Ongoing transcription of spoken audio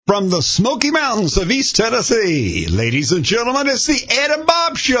from the Smoky Mountains of East Tennessee. Ladies and gentlemen, it's the Ed and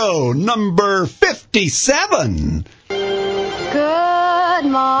Bob Show, number 57. Good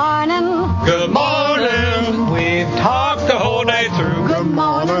morning. Good morning. We've talked the whole day through. Good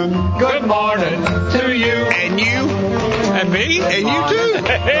morning. Good morning to you. And you. And me. And you too.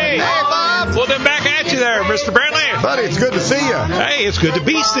 Hey, Bob. Well, then back at you there, Mr. Brantley. Buddy, it's good to see you. Hey, it's good to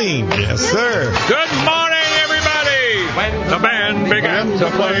be seen. Yes, sir. Good morning, everybody. When the band began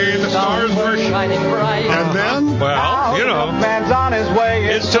to play, the stars were shining bright. And then? Well, you know, man's on his way.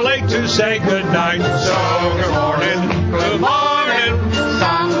 it's too late to say good night. So good morning. Good morning.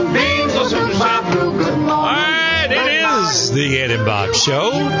 Sunbeams will soon shine through. Good morning. All right, it is the Ed and Bob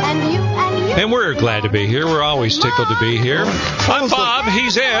Show. And you. And we're glad to be here. We're always tickled to be here. I'm Bob.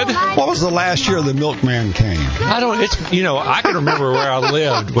 He's Ed. What was the last year the milkman came? I can remember where I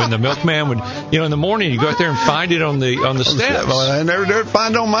lived when the milkman would, in the morning you go out there and find it on the steps. Well, I never did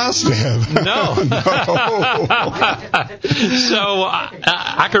find on my step. No. So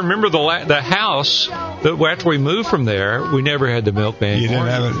I can remember the house that after we moved from there, we never had the milkman. You didn't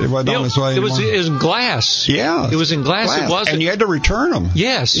have it. It wasn't on its way. It was in glass. Yeah. It was in glass. It wasn't. And you had to return them.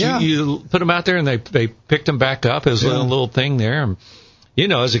 Yes. Yeah. You put them out there and they picked them back up. It was a little thing there. And,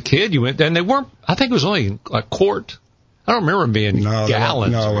 as a kid, you went, and they weren't, I think it was only a quart. I don't remember them being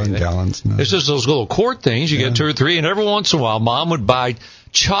gallons. No, it wasn't gallons. No. It's just those little quart things. You get 2 or 3, and every once in a while, Mom would buy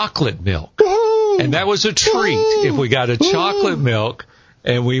chocolate milk. Woo-hoo! And that was a treat if we got a chocolate milk,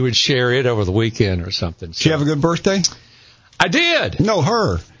 and we would share it over the weekend or something. Did you have a good birthday? I did. No,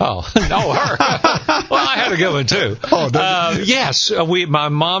 her. Oh, no, her. Well, I had a good one, too. Oh, yes, my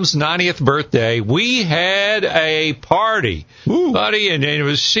mom's 90th birthday, we had a party, buddy,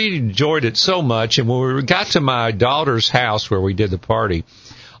 and she enjoyed it so much. And when we got to my daughter's house where we did the party,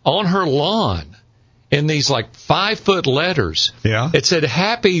 on her lawn, in these 5-foot letters, it said,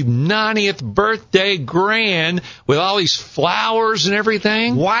 "Happy 90th birthday, Gran," with all these flowers and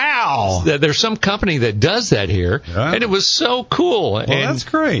everything. Wow. There's some company that does that here, and it was so cool. Well, and that's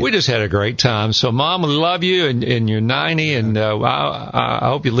great. We just had a great time. So, Mom, we love you, and you're 90, and I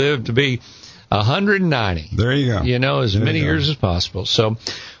hope you live to be 190. There you go. As many years as possible. So,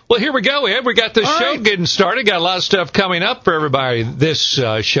 well, here we go, Ed. We got the show getting started. Got a lot of stuff coming up for everybody this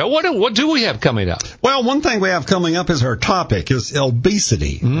show. What do we have coming up? Well, one thing we have coming up is our topic is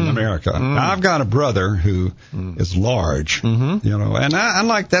obesity in America. Now, I've got a brother who is large, and I'm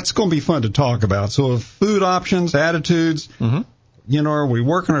like, that's going to be fun to talk about. So food options, attitudes, are we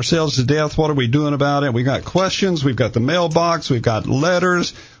working ourselves to death? What are we doing about it? We got questions. We've got the mailbox. We've got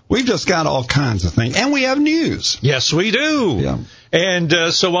letters. We've just got all kinds of things. And we have news. Yes, we do. Yeah. And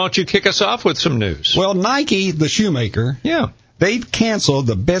so why don't you kick us off with some news? Well, Nike, the shoemaker, they've canceled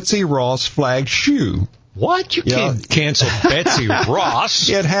the Betsy Ross flagged shoe. What? You can't cancel Betsy Ross.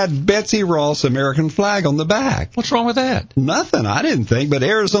 It had Betsy Ross American flag on the back. What's wrong with that? Nothing, I didn't think. But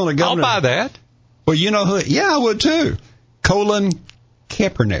Arizona governor... I'll buy that. Well, you know who... Yeah, I would too. Colin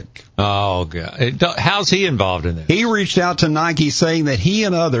Kaepernick. Oh, God. How's he involved in this? He reached out to Nike saying that he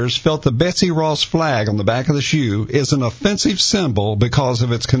and others felt the Betsy Ross flag on the back of the shoe is an offensive symbol because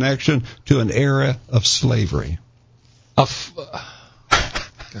of its connection to an era of slavery. God.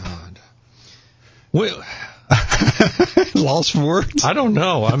 Well... Lost for words? I don't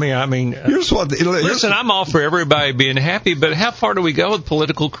know. I mean, listen, I'm all for everybody being happy, but how far do we go with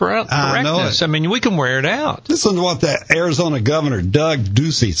political correctness? I mean, we can wear it out. Listen to what the Arizona governor, Doug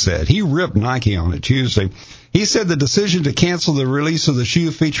Ducey, said. He ripped Nike on it Tuesday. He said the decision to cancel the release of the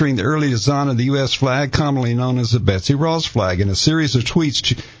shoe featuring the early design of the U.S. flag, commonly known as the Betsy Ross flag, in a series of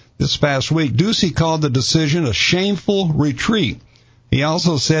tweets this past week, Ducey called the decision a shameful retreat. He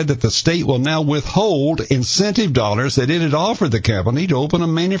also said that the state will now withhold incentive dollars that it had offered the company to open a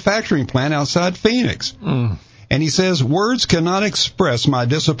manufacturing plant outside Phoenix. And he says, words cannot express my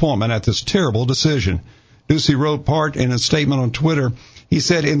disappointment at this terrible decision. Ducey wrote part in a statement on Twitter. He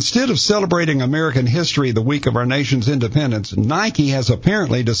said, instead of celebrating American history the week of our nation's independence, Nike has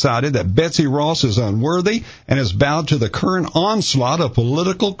apparently decided that Betsy Ross is unworthy and has bowed to the current onslaught of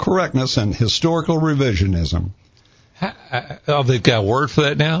political correctness and historical revisionism. Oh, they've got a word for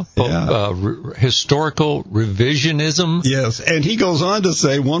that now? Yeah. Historical revisionism? Yes, and he goes on to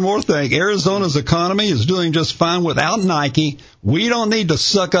say one more thing. Arizona's economy is doing just fine without Nike. We don't need to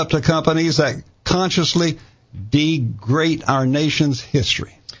suck up to companies that consciously degrade our nation's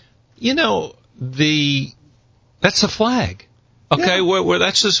history. That's the flag. Okay, well,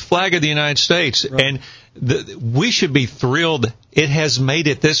 that's the flag of the United States, and we should be thrilled it has made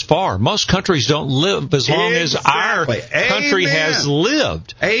it this far. Most countries don't live as long as our country has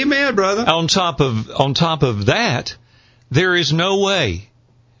lived. Amen, brother. On top of that, there is no way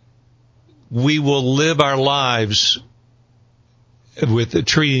we will live our lives with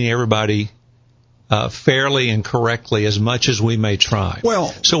treating everybody fairly and correctly as much as we may try.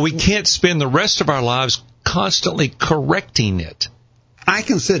 Well, so we can't spend the rest of our lives constantly correcting it. I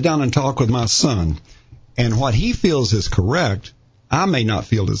can sit down and talk with my son, and what he feels is correct, I may not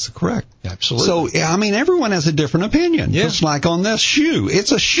feel is correct. Absolutely. So, I mean, everyone has a different opinion. Yeah. Just like on this shoe.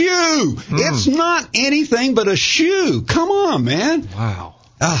 It's a shoe. It's not anything but a shoe. Come on, man. Wow.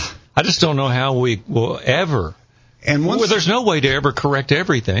 I just don't know how we will ever. And Well, there's no way to ever correct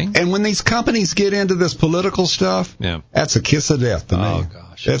everything. And when these companies get into this political stuff, that's a kiss of death to me. Oh,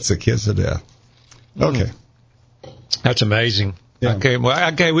 gosh. That's a kiss of death. Okay. That's amazing. Yeah. Okay,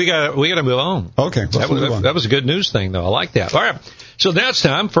 we got to move on. Okay, that was a good news thing, though. I like that. All right, so now it's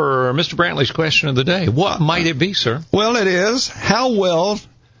time for Mr. Brantley's question of the day. What might it be, sir? Well, it is, how well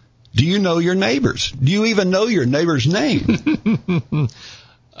do you know your neighbors? Do you even know your neighbor's name?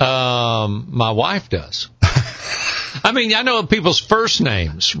 My wife does. I mean, I know people's first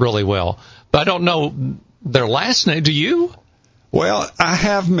names really well, but I don't know their last name. Do you? Well, I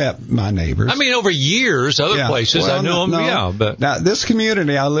have met my neighbors. I mean, over years, other places, I knew them, but now this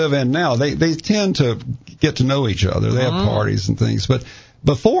community I live in now, they tend to get to know each other. They have parties and things, but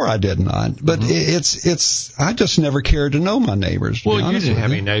before I did not. But it's I just never cared to know my neighbors. Well, you didn't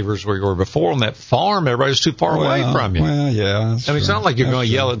have any neighbors where you were before on that farm. Everybody was too far away from you. Well, yeah. I mean, it's not like you're going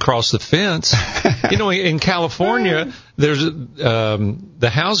to yell across the fence. You know, in California, there's the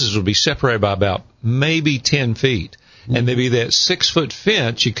houses will be separated by about maybe 10 feet. And there'd be that 6-foot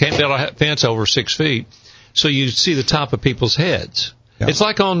fence. You can't build a fence over 6 feet, so you see the top of people's heads. Yeah. It's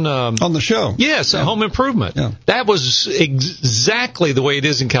like on the show. Yes, Home Improvement. Yeah. That was exactly the way it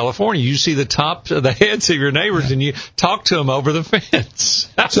is in California. You see the top of the heads of your neighbors, and you talk to them over the fence.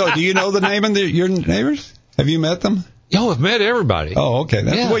 So, do you know the name of your neighbors? Have you met them? Yo, I've met everybody. Oh, okay.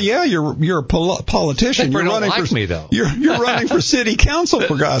 Well, yeah, you're a politician. You're running don't like for me though. You're running for city council,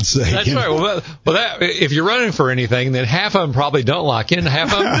 for God's sake. That's right. Well, if you're running for anything, then half of them probably don't like you, and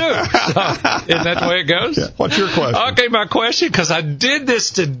half of them do. So, isn't that the way it goes? Yeah. What's your question? Okay, my question, because I did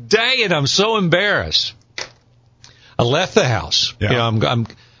this today, and I'm so embarrassed. I left the house. Yeah. You know,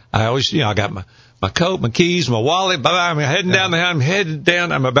 I always, I got my coat, my keys, my wallet. I'm heading down the house. I'm headed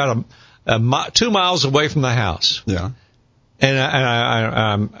down. I'm about 2 miles away from the house. Yeah. And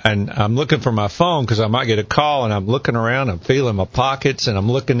I'm looking for my phone because I might get a call, and I'm looking around, I'm feeling my pockets, and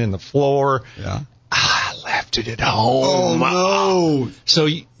I'm looking in the floor. Yeah. I left it at home. Oh, no. So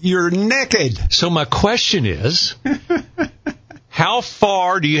you're naked. So my question is, how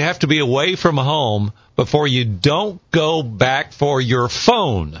far do you have to be away from home before you don't go back for your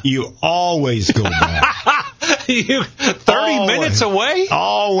phone? You always go back. 30 minutes away?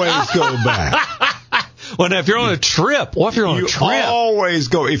 Always go back. Well, now, if you're on a trip, what if you're on a trip? You always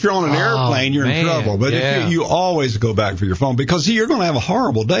go. If you're on an airplane, you're in trouble. But if you always go back for your phone, because you're going to have a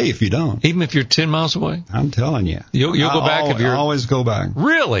horrible day if you don't. Even if you're 10 miles away? I'm telling you. You'll go back if you're... always go back.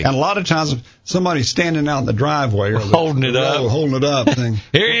 Really? And a lot of times, somebody's standing out in the driveway. Or holding it up. Thing.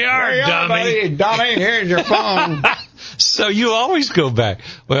 Here you are, dummy. Dummy, here's your phone. So you always go back.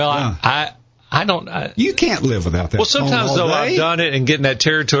 Well, yeah. I don't. You can't live without that. Well, sometimes though I've done it and get in that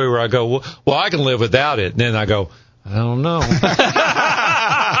territory where I go, well, I can live without it, and then I go, I don't know.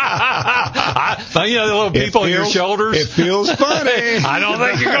 You know, the little people on your shoulders. It feels funny. I don't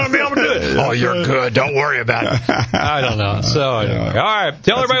think you're going to be able to do it. Oh, you're good. Don't worry about it. I don't know. So anyway, all right.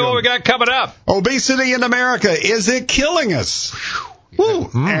 Tell everybody what we got coming up. Obesity in America, is it killing us? Woo.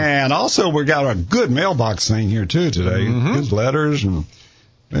 And also, we got a good mailbox thing here too today. Good letters and.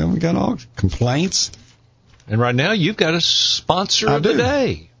 Well, we got all complaints. And right now, you've got a sponsor of the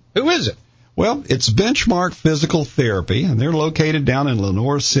day. Who is it? Well, it's Benchmark Physical Therapy, and they're located down in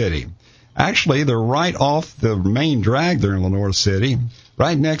Lenoir City. Actually, they're right off the main drag there in Lenoir City,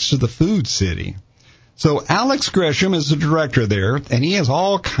 right next to the Food City. So Alex Gresham is the director there, and he has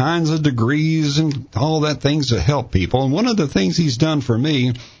all kinds of degrees and all that things to help people. And one of the things he's done for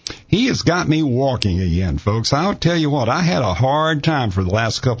me, he has got me walking again, folks. I'll tell you what, I had a hard time for the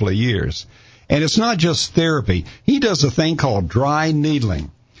last couple of years. And it's not just therapy. He does a thing called dry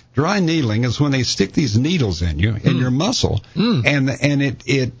needling. Dry needling is when they stick these needles in you, in your muscle, and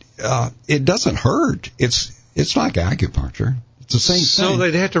it doesn't hurt. It's like acupuncture. It's the same thing. So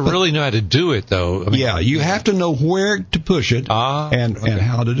they'd have to really know how to do it, though. I mean, yeah, you have to know where to push it and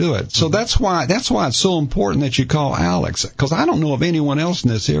how to do it. So that's why it's so important that you call Alex, because I don't know of anyone else in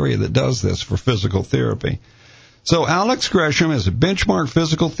this area that does this for physical therapy. So Alex Gresham is a Benchmark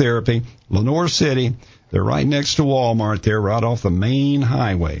Physical Therapy, Lenoir City. They're right next to Walmart there, right off the main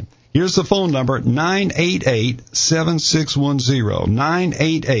highway. Here's the phone number, 988-7610,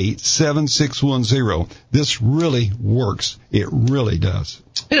 988-7610. This really works. It really does.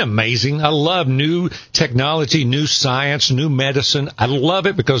 Isn't it amazing? I love new technology, new science, new medicine. I love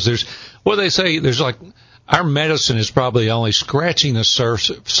it because there's our medicine is probably only scratching the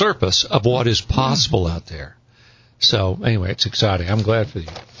surface of what is possible out there. So anyway, it's exciting. I'm glad for you.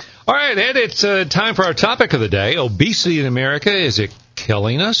 All right, Ed, it's time for our topic of the day. Obesity in America. Is it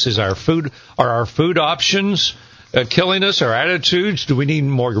killing us? Are our food options killing us? Our attitudes? Do we need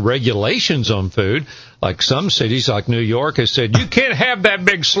more regulations on food? Like some cities, like New York, has said, you can't have that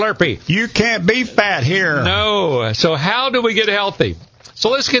big Slurpee. You can't be fat here. No. So how do we get healthy?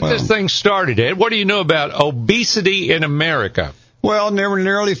 So let's get this thing started, Ed. What do you know about obesity in America? Well,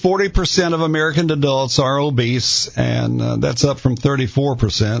 nearly 40% of American adults are obese, and that's up from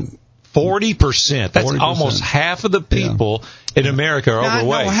 34%. 40%. That's 40%. Almost half of the people in America are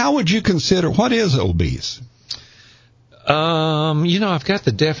overweight. Now, how would you consider, what is obese? I've got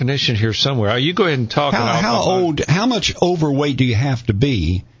the definition here somewhere. You go ahead and talk. How much overweight do you have to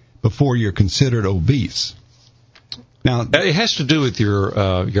be before you're considered obese? Now, it has to do with your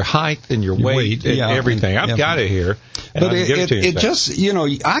height and your weight and everything. I've got it here. But it just,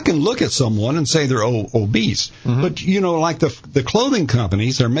 I can look at someone and say they're obese. Mm-hmm. But, like the clothing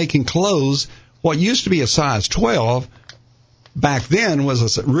companies are making clothes, what used to be a size 12 back then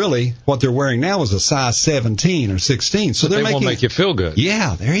was really what they're wearing now is a size 17 or 16. So they won't make you feel good.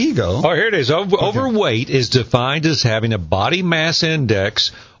 Yeah, there you go. Oh, here it is. Overweight is defined as having a body mass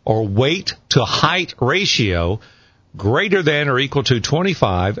index or weight to height ratio greater than or equal to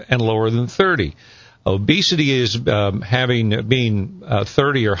 25 and lower than 30. Obesity is being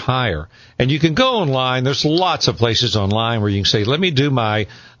 30 or higher. And you can go online. There's lots of places online where you can say, let me do my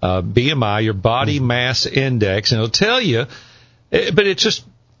BMI, your body mass index, and it'll tell you. But it's just,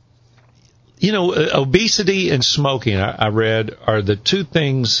 obesity and smoking, I read, are the two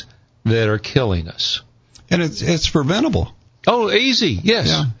things that are killing us. And it's preventable. Oh, easy, yes.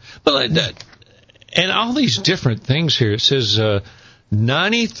 Yeah. But and all these different things here. It says over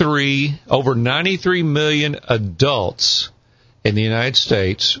 93 million adults in the United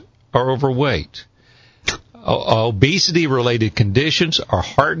States are overweight. Obesity-related conditions are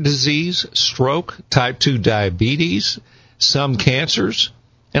heart disease, stroke, type 2 diabetes, some cancers,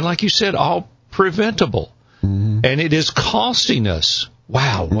 and like you said, all preventable. Mm-hmm. And it is costing us.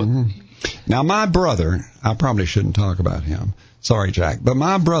 Wow. Mm-hmm. Now, my brother, I probably shouldn't talk about him. Sorry, Jack, but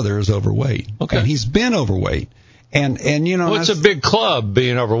my brother is overweight. Okay. And he's been overweight. And well, it's a big club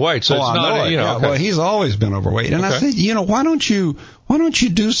being overweight, so it's not, Okay. Well, he's always been overweight. And I said, why don't you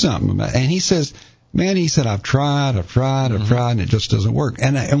do something about it? And he says, I've tried, and it just doesn't work.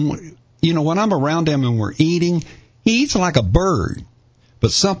 And when I'm around him and we're eating, he eats like a bird.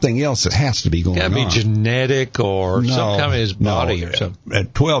 But something else that has to be going on. Got to be genetic or some kind of his body or something.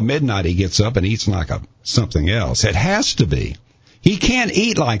 At 12 midnight, he gets up and eats like something else. It has to be. He can't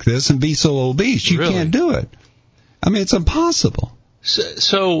eat like this and be so obese. You can't do it. I mean, it's impossible.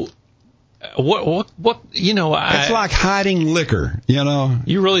 So what? It's like hiding liquor.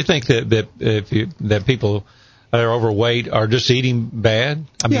 You really think that people that are overweight are just eating bad?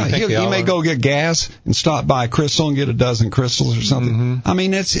 I mean, he may go get gas and stop by Crystal and get a dozen Crystals or something. Mm-hmm. I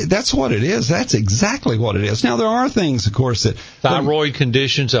mean, that's what it is. That's exactly what it is. Now, there are things, of course, that thyroid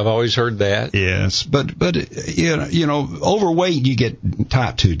conditions. I've always heard that. Yes, but overweight, you get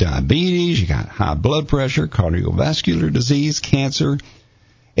type 2 diabetes, you got high blood pressure, cardiovascular disease, cancer.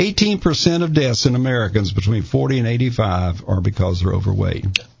 18% of deaths in Americans between 40 and 85 are because they're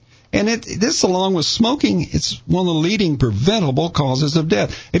overweight. And this, along with smoking, it's one of the leading preventable causes of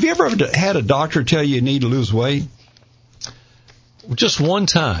death. Have you ever had a doctor tell you need to lose weight? Just one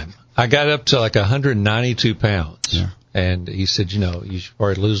time. I got up to like 192 pounds. Yeah. And he said, you should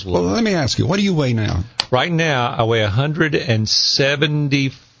probably lose a little. Well, let me ask you, what do you weigh now? Right now, I weigh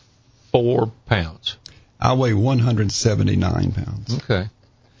 174 pounds. I weigh 179 pounds. Okay.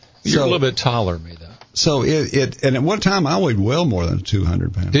 You're a little bit taller than me, though. So and at one time I weighed well more than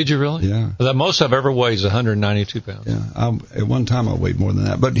 200 pounds. Did you really? Yeah. The most I've ever weighed is 192 pounds. Yeah. At one time I weighed more than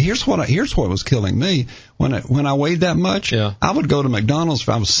that. But here's what was killing me. When I weighed that much, I would go to McDonald's if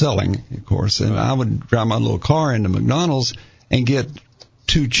I was selling, of course, and I would drive my little car into McDonald's and get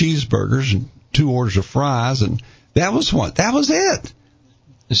 2 cheeseburgers and 2 orders of fries, and that was it.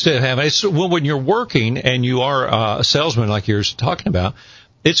 Instead of having, when you're working and you are a salesman like you're talking about,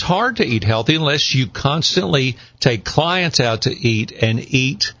 it's hard to eat healthy unless you constantly take clients out to eat and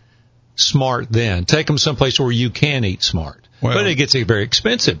eat smart then. Take them someplace where you can eat smart. Well, but it gets very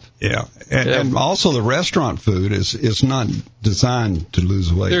expensive. Yeah, and also the restaurant food is not designed to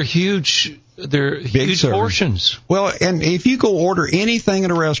lose weight. They're huge. They're huge serving. portions. Well, and if you go order anything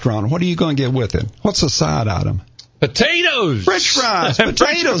at a restaurant, what are you going to get with it? What's the side item? Potatoes. French fries,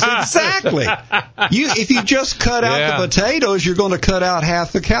 potatoes, exactly. If you just cut out the potatoes, you're going to cut out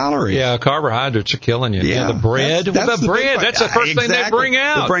half the calories. Yeah, carbohydrates are killing you. Yeah, the bread. That's the bread. That's the first thing they bring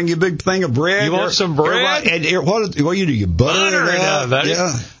out. They bring you a big thing of bread. You want some bread? And what do you do? You butter it up.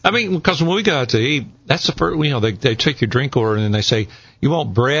 Yeah. I mean, because when we go out to eat, that's the first. They take your drink order and then they say, "You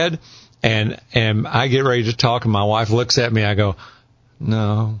want bread?" And I get ready to talk, and my wife looks at me. I go,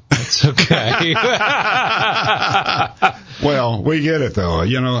 "No, that's okay." Well, we get it though.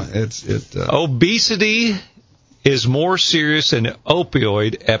 Obesity is more serious than an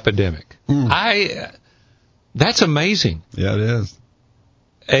opioid epidemic. That's amazing. Yeah, it is.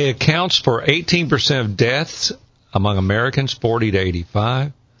 It accounts for 18% of deaths among Americans 40 to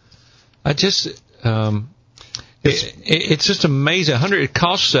 85. It's just amazing. It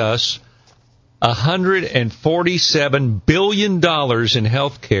costs us $147 billion in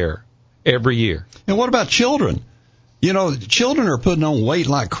health care every year. And what about children? Children are putting on weight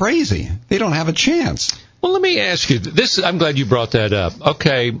like crazy. They don't have a chance. Well, let me ask you this. I'm glad you brought that up.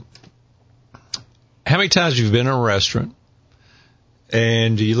 Okay. How many times have you been in a restaurant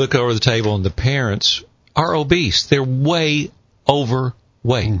and you look over the table and the parents are obese? They're way overweight.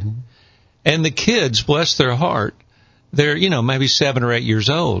 Mm-hmm. And the kids, bless their heart, they're, maybe 7 or 8 years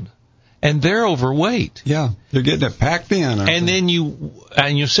old. And they're overweight. Yeah, they're getting it packed in. And then you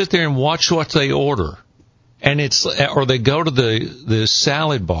sit there and watch what they order. And or they go to the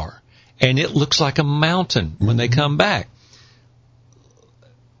salad bar, and it looks like a mountain when they come back.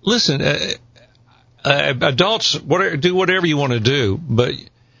 Listen, adults, do whatever you want to do, but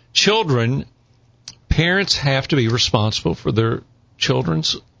children, parents have to be responsible for their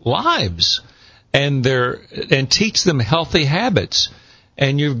children's lives and teach them healthy habits.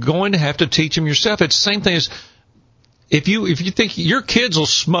 And you're going to have to teach them yourself. It's the same thing as if you think your kids will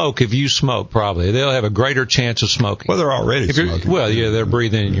smoke if you smoke, probably they'll have a greater chance of smoking. Well, they're already smoking. Well, yeah, they're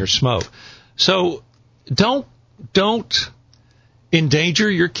breathing in your smoke. So don't endanger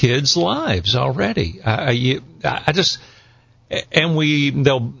your kids' lives already. I'll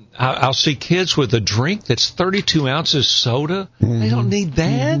see kids with a drink that's 32 ounces soda. Mm-hmm. They don't need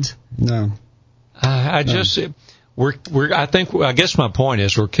that. Mm-hmm. No. I guess my point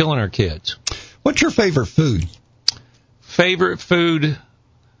is we're killing our kids. What's your favorite food? Favorite food,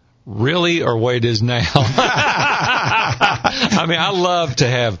 really, or what it is now? I mean, I love to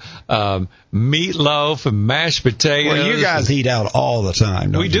have meatloaf and mashed potatoes. Well, you guys eat out all the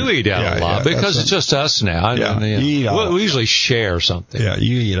time, don't you? We do eat out a lot because it's just us now. Yeah, we usually share something. Yeah,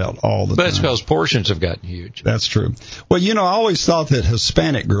 you eat out all the time. But it's because portions have gotten huge. That's true. Well, I always thought that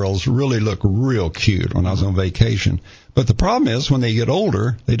Hispanic girls really look real cute when I was on vacation. But the problem is when they get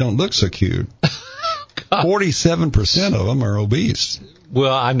older, they don't look so cute. 47% of them are obese.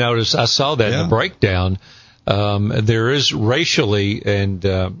 Well, I saw that in the breakdown. There is racially and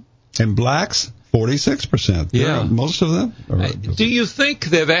blacks, 46%. Yeah, most of them. Do you think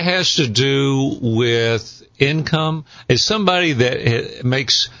that has to do with income? Is somebody that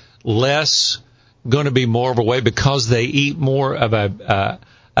makes less going to be more overweight because they eat more of a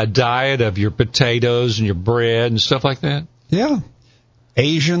diet of your potatoes and your bread and stuff like that? Yeah.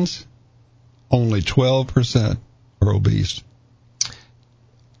 Asians, only 12% are obese.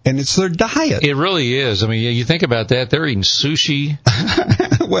 And it's their diet. It really is. I mean, you think about that. They're eating sushi.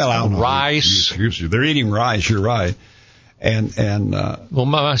 Well, I don't know. Rice. They're eating rice. You're right. Well,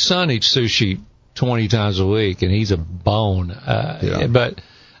 my son eats sushi 20 times a week, and he's a bone. But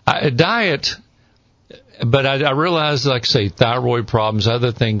diet. But I realize, like I say, thyroid problems,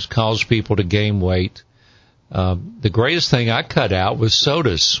 other things cause people to gain weight. The greatest thing I cut out was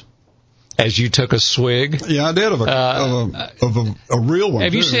sodas. As you took a swig. Yeah, I did of a real one.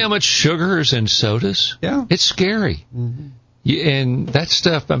 Have you seen how much sugar is in sodas? Yeah, it's scary. Mm-hmm. And that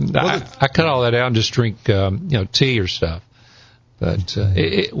stuff, I cut all that out and just drink, tea or stuff. But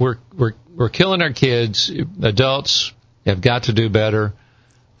we're killing our kids. Adults have got to do better.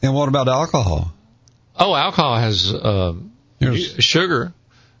 And what about alcohol? Oh, alcohol has sugar.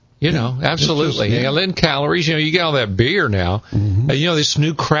 Absolutely. And then calories. You got all that beer now. Mm-hmm. This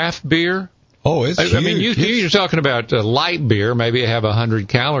new craft beer. Oh, it's huge. I mean, you're talking about light beer. Maybe it have 100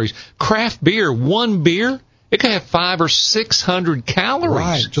 calories. Craft beer, one beer, it could have 500 or 600 calories.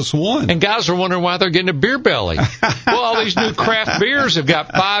 Right, just one. And guys are wondering why they're getting a beer belly. Well, all these new craft beers have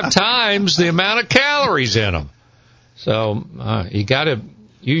got 5 times the amount of calories in them. So you got to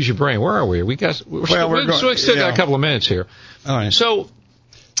use your brain. Where are we? We still got a couple of minutes here. All right. So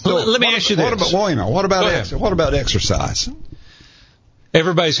let me ask you this. What about exercise?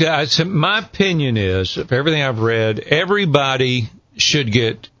 Everybody's got. My opinion is, of everything I've read, everybody should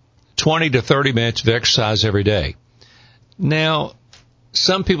get 20 to 30 minutes of exercise every day. Now,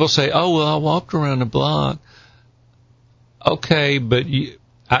 some people say, "Oh, well, I walked around the block." Okay, but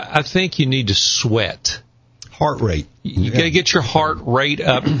I think you need to sweat. Heart rate. You got to get your heart rate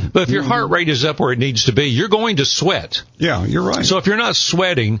up. But if your heart rate is up where it needs to be, you're going to sweat. Yeah, you're right. So if you're not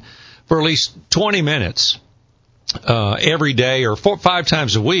sweating for at least 20 minutes every day or 4-5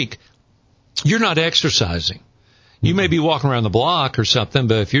 times a week, you're not exercising. You may be walking around the block or something,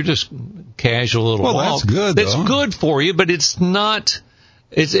 but if you're just casual little walk, that's good. That's good for you, but it's not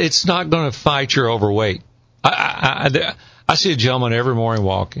going to fight your overweight. I see a gentleman every morning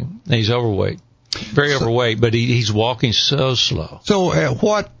walking, and he's overweight. Very overweight, but he's walking so slow. So at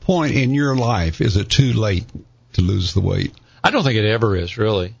what point in your life is it too late to lose the weight? I don't think it ever is,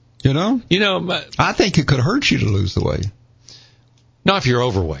 really. You know, I think it could hurt you to lose the weight. Not if you're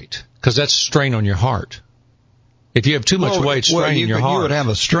overweight, because that's strain on your heart. If you have too much weight, straining your heart. You would have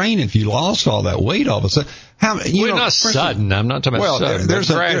a strain if you lost all that weight all of a sudden. Not sudden. I'm not talking about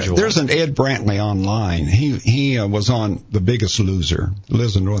sudden. Gradual. There's an Ed Brantley online. He was on The Biggest Loser.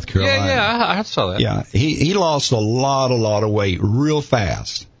 Lives in North Carolina. Yeah, I saw that. Yeah, he lost a lot of weight real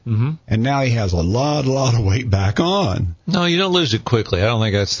fast. Mm-hmm. And now he has a lot of weight back on. No, you don't lose it quickly. I don't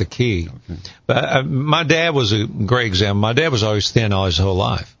think that's the key. Okay. But my dad was a great example. My dad was always thin all his whole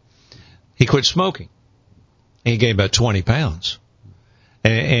life. He quit smoking. He gained about 20 pounds.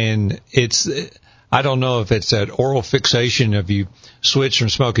 And it's, I don't know if it's that oral fixation of you switch from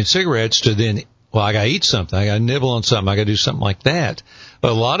smoking cigarettes to then, well, I got to eat something. I got to nibble on something. I got to do something like that.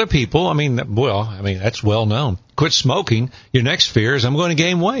 But a lot of people, that's well known. Quit smoking. Your next fear is I'm going to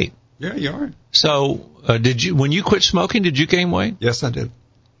gain weight. Yeah, you are. So, when you quit smoking, did you gain weight? Yes, I did.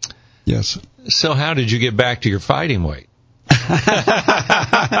 Yes. So how did you get back to your fighting weight? Well,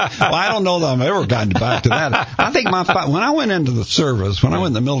 I don't know that I've ever gotten back to that. I think when I went into the service, when I went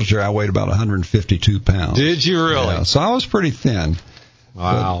in the military, I weighed about 152 pounds. Did you really? Yeah, so I was pretty thin.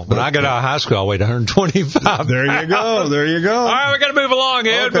 Wow. When I got out of high school, I weighed 125. There you go. All right, we got to move along,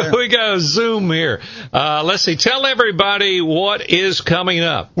 Ed. Okay. We got to zoom here. Let's see. Tell everybody what is coming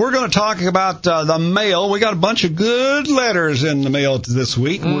up. We're going to talk about the mail. We got a bunch of good letters in the mail this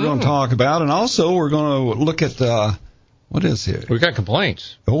week. We're going to talk about, and also we're going to look at what is it? We got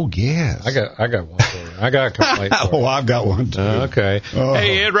complaints. Oh, yes. I got one for you. I got a complaint for you. Oh, I've got one, too. Okay. Oh.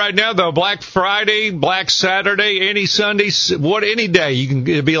 Hey, Ed, right now, though, Black Friday, Black Saturday, any Sunday, any day,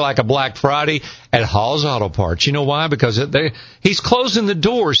 it'd be like a Black Friday at Hall's Auto Parts. You know why? Because he's closing the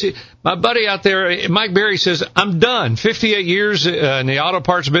doors. My buddy out there, Mike Berry, says, I'm done. 58 years in the auto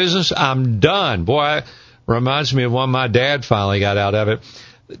parts business, I'm done. Boy, reminds me of when my dad finally got out of it.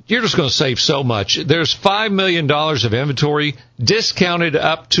 You're just going to save so much. There's $5 million of inventory discounted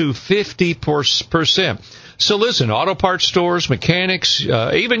up to 50%. So listen, auto parts stores, mechanics,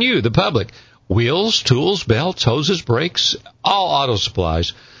 even you, the public, wheels, tools, belts, hoses, brakes, all auto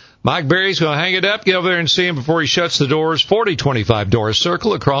supplies. Mike Berry's going to hang it up. Get over there and see him before he shuts the doors. 4025 Doris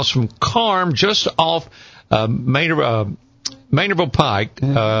Circle across from Carm, just off Maynardville Pike,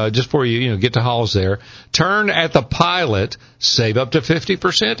 just before you get to Hall's there. Turn at the Pilot, save up to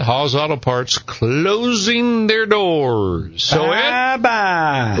 50%. Hall's Auto Parts closing their doors. So,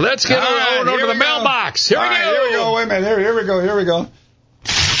 bye. Let's get on over to the mailbox. Here we go. Here we go. Wait a minute. Here we go.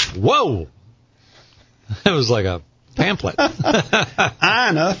 Whoa. That was like a pamphlet.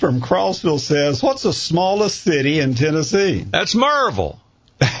 Ina from Crossville says, what's the smallest city in Tennessee? That's Maryville.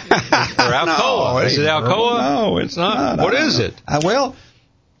 Or Alcoa. No, is it Alcoa? No, it's not. What is it? Well,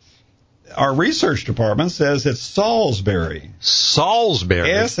 our research department says it's Salisbury.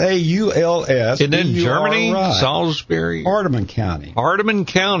 Salisbury. S-A-U-L-S. And then Germany, Salisbury. Hardeman County. Hardeman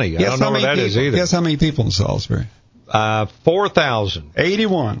County. I don't know where that is either. Guess how many people in Salisbury? 4,000.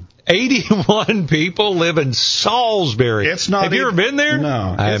 81. 81 people live in Salisbury. Have you ever been there?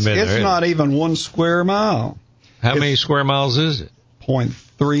 No. I haven't been there. It's not even 1 square mile. How many square miles is it?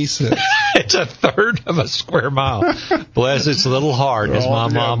 0.36. It's a third of a square mile. Bless its little heart, as my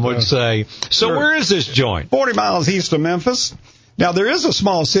mom would say. So where is this joint? 40 miles east of Memphis. Now, there is a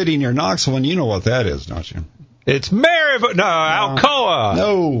small city near Knoxville, and you know what that is, don't you? It's Maryville. No, Alcoa.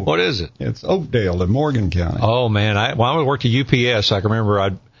 No. What is it? It's Oakdale in Morgan County. Oh, man. When I worked at UPS, I can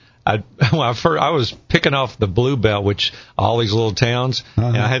remember I was picking off the Blue Belt, which all these little towns,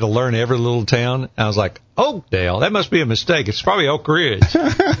 and I had to learn every little town. I was like, Oakdale, that must be a mistake. It's probably Oak Ridge.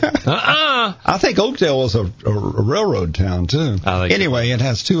 I think Oakdale was a railroad town, too. Anyway, it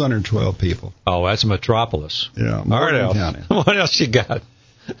has 212 people. Oh, that's a metropolis. Yeah, all right, Al. What else you got?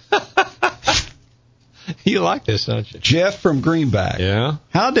 You like this, don't you? Jeff from Greenback. Yeah.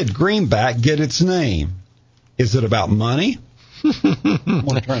 How did Greenback get its name? Is it about money?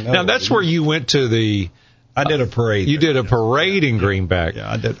 Now, that's where you went to the... I did a parade. You did a parade in Greenback.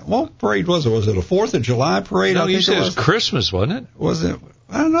 Yeah, I did. What parade was it? Was it a 4th of July parade? No, you said it was Christmas, wasn't it? Was it?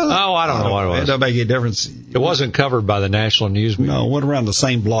 I don't know. Oh, I don't know what it was. It doesn't make any difference. It wasn't covered by the National News Media. No, went around the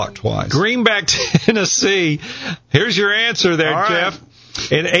same block twice. Greenback, Tennessee. Here's your answer there, all Jeff.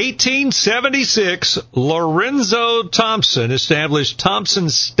 Right. In 1876, Lorenzo Thompson established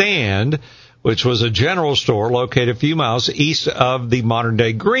Thompson's Stand, which was a general store located a few miles east of the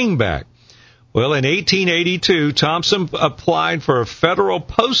modern-day Greenback. Well, in 1882, Thompson applied for a federal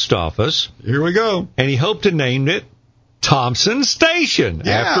post office. Here we go. And he hoped to name it Thompson Station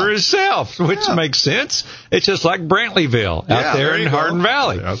after himself, which makes sense. It's just like Brantleyville out there in Hardin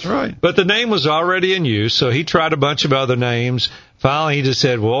Valley. That's right. But the name was already in use, so he tried a bunch of other names. Finally, he just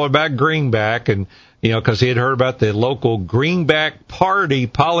said, well, what about Greenback? And, because he had heard about the local Greenback Party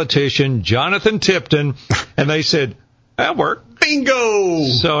politician, Jonathan Tipton, and they said, that worked. Bingo!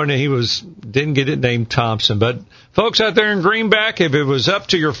 So and he didn't get it named Thompson. But folks out there in Greenback, if it was up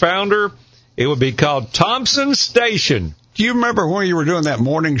to your founder, it would be called Thompson Station. Do you remember when you were doing that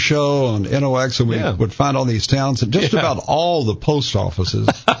morning show on NOX and we would find all these towns and just about all the post offices,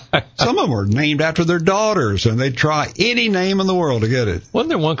 some of them were named after their daughters and they'd try any name in the world to get it. Wasn't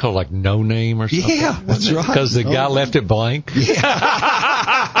there one called like No Name or something? Yeah, that's right. Because the guy left it blank?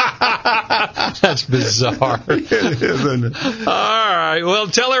 Yeah. That's bizarre. It is, isn't it? All right. Well,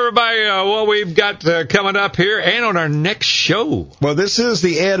 tell everybody what we've got coming up here and on our next show. Well, this is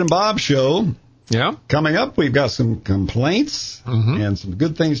the Ed and Bob Show. Yeah. Coming up, we've got some complaints and some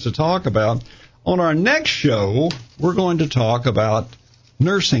good things to talk about. On our next show, we're going to talk about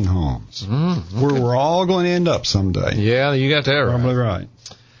nursing homes, where we're all going to end up someday. Yeah, you got that right. Probably right.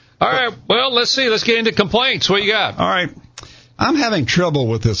 All right. Well, let's see. Let's get into complaints. What you got? All right. I'm having trouble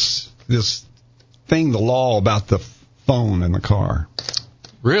with this thing, the law about the phone in the car.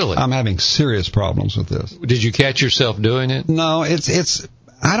 Really? I'm having serious problems with this. Did you catch yourself doing it? No, it's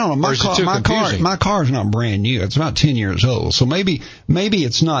I don't know. My car's not brand new. It's about 10 years old. So maybe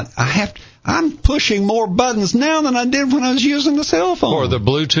it's not. I'm pushing more buttons now than I did when I was using the cell phone. Or the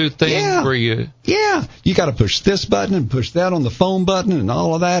Bluetooth thing where you... Yeah. You got to push this button and push that on the phone button and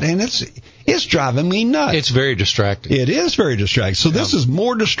all of that. And it's driving me nuts. It's very distracting. It is very distracting. So this is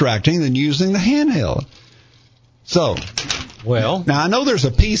more distracting than using the handheld. So... Well, now I know there's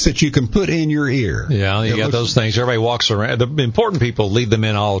a piece that you can put in your ear. Yeah, you got those things. Everybody walks around. The important people leave them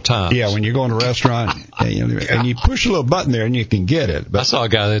in all the time. Yeah, when you go in a restaurant and you push a little button there and you can get it. But, I saw a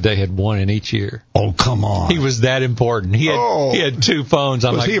guy the other day had one in each ear. Oh, come on. He was that important. He had two phones.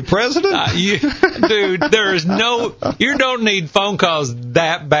 Was he a president? Dude, there is you don't need phone calls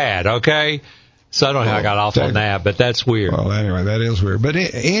that bad, okay? So I don't know how I got off on that, but that's weird. Well, anyway, that is weird. But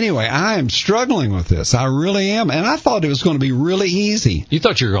anyway, I am struggling with this. I really am. And I thought it was going to be really easy. You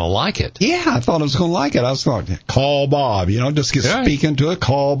thought you were going to like it? Yeah, I thought I was going to like it. I was going to call Bob, just get speaking to it,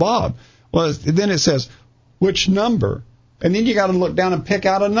 call Bob. Well, then it says, which number? And then you got to look down and pick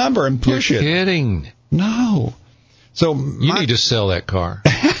out a number and push it. You're kidding. No. So you need to sell that car.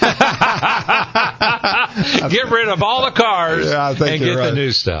 Get rid of all the cars and get the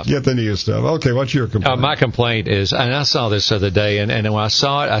new stuff. Get the new stuff. Okay, what's your complaint? My complaint is, and I saw this the other day, and when I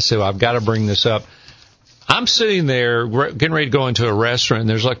saw it, I said, well, I've got to bring this up. I'm sitting there getting ready to go into a restaurant, and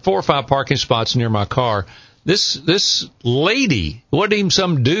there's like 4 or 5 parking spots near my car. This lady, wasn't even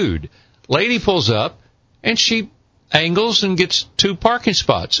some dude, lady pulls up, and she angles and gets 2 parking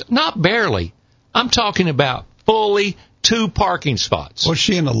spots. Not barely. I'm talking about fully 2 parking spots. Was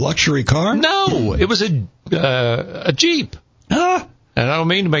she in a luxury car? No, it was a Jeep. Huh? And I don't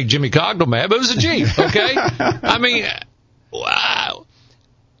mean to make Jimmy Cogdell mad, but it was a Jeep, okay? I mean, wow.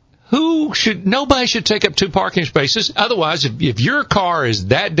 Nobody should take up 2 parking spaces. Otherwise, if your car is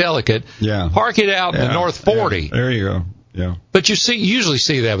that delicate, park it out in the North 40. Yeah. There you go. Yeah. But you usually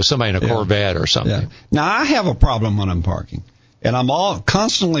see that with somebody in a Corvette or something. Yeah. Now, I have a problem when I'm parking. And I'm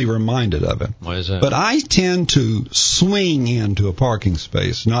constantly reminded of it. Why is that? But I tend to swing into a parking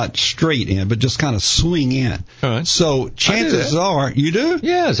space, not straight in, but just kind of swing in. All right. So chances are, you do?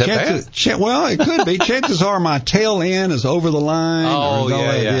 Yeah, is that bad? Well, it could be. Chances are my tail end is over the line. Oh,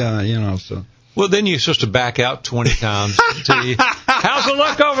 yeah. So. Well, then you're supposed to back out 20 times until you How's the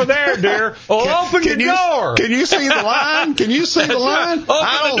look over there, dear? Well, open your door. Can you see the line? Can you see the line? Open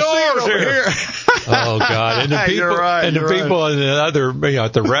the doors over here. Oh God! And the people, You're right, and the you're people in the other,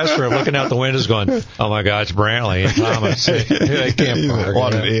 at the restaurant, looking out the windows, going, "Oh my God, it's Brantley and Thomas. They can't park."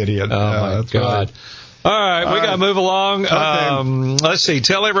 What an idiot! Oh my that's God! right. All right, we got to move along. Okay. Let's see.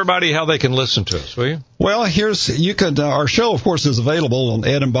 Tell everybody how they can listen to us, will you? Well, you could. Our show, of course, is available on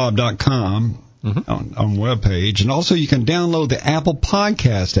edandbob.com. On webpage, and also you can download the Apple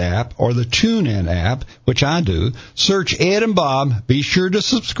Podcast app or the TuneIn app, which I do. Search Ed and Bob. Be sure to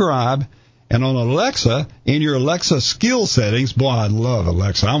subscribe. And on Alexa, in your Alexa skill settings, boy, I love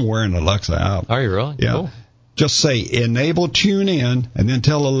Alexa. I'm wearing Alexa out. Are you really? Yeah. Cool. Just say enable TuneIn, and then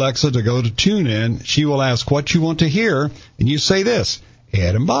tell Alexa to go to TuneIn. She will ask what you want to hear, and you say this: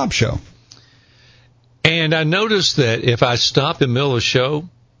 Ed and Bob Show. And I noticed that if I stop in the middle of the show,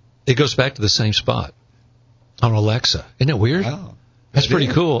 it goes back to the same spot on Alexa. Isn't it weird? Wow. That's pretty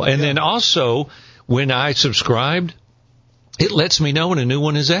cool. And then also, when I subscribed, it lets me know when a new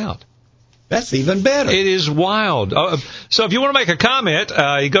one is out. That's even better. It is wild. So if you want to make a comment,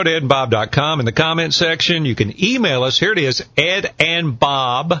 you go to edandbob.com. In the comment section, you can email us. Here it is,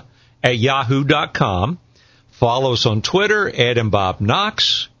 edandbob@yahoo.com. Follow us on Twitter, Ed and Bob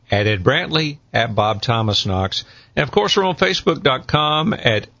Knox, at Ed Brantley, at Bob Thomas Knox. And, of course, we're on Facebook.com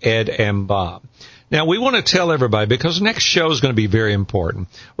at Ed and Bob. Now, we want to tell everybody, because next show is going to be very important.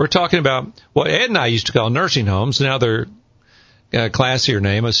 We're talking about what Ed and I used to call nursing homes. Now they're classier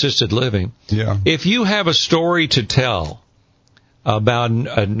name, assisted living. Yeah. If you have a story to tell about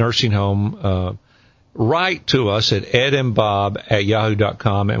a nursing home, write to us at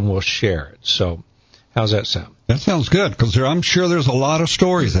edandbob@yahoo.com, and we'll share it. So how's that sound? That sounds good, because I'm sure there's a lot of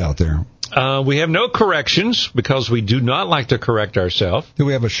stories out there. We have no corrections because we do not like to correct ourselves. Do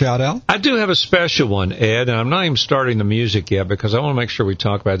we have a shout-out? I do have a special one, Ed, and I'm not even starting the music yet because I want to make sure we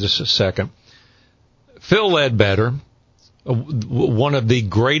talk about it just a second. Phil Ledbetter, one of the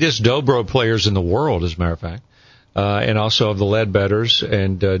greatest dobro players in the world, as a matter of fact, and also of the Ledbetters,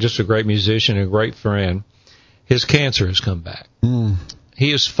 and just a great musician and a great friend. His cancer has come back.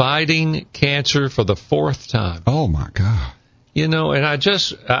 He is fighting cancer for the 4th time. Oh, my God. And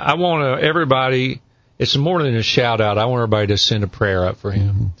I want everybody, it's more than a shout out. I want everybody to send a prayer up for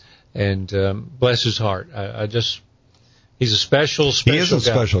him and bless his heart. He's a special guy. He is a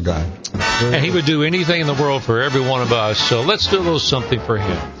special guy. And he would do anything in the world for every one of us. So let's do a little something for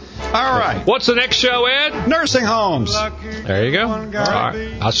him. All right. What's the next show, Ed? Nursing homes. There you go. All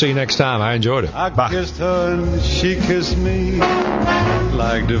right. I'll see you next time. I enjoyed it. I kissed her and she kissed me.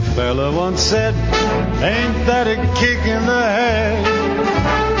 Like the fella once said, ain't that a kick in the head?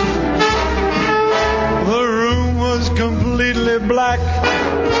 The room was completely black.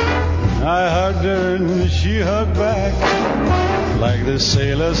 I hugged her and she hugged back. Like the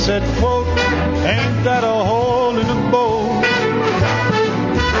sailor said, quote, ain't that a hole in the boat?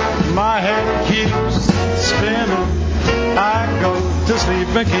 My head keeps spinning. I go to sleep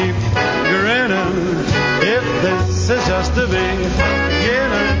and keep grinning. If this is just the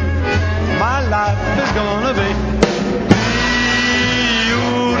beginning, my life is gonna be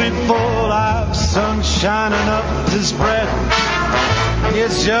beautiful. I've sun shining up to spread.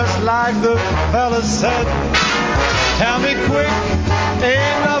 It's just like the fella said. Tell me quick,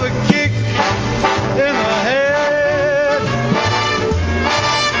 ain't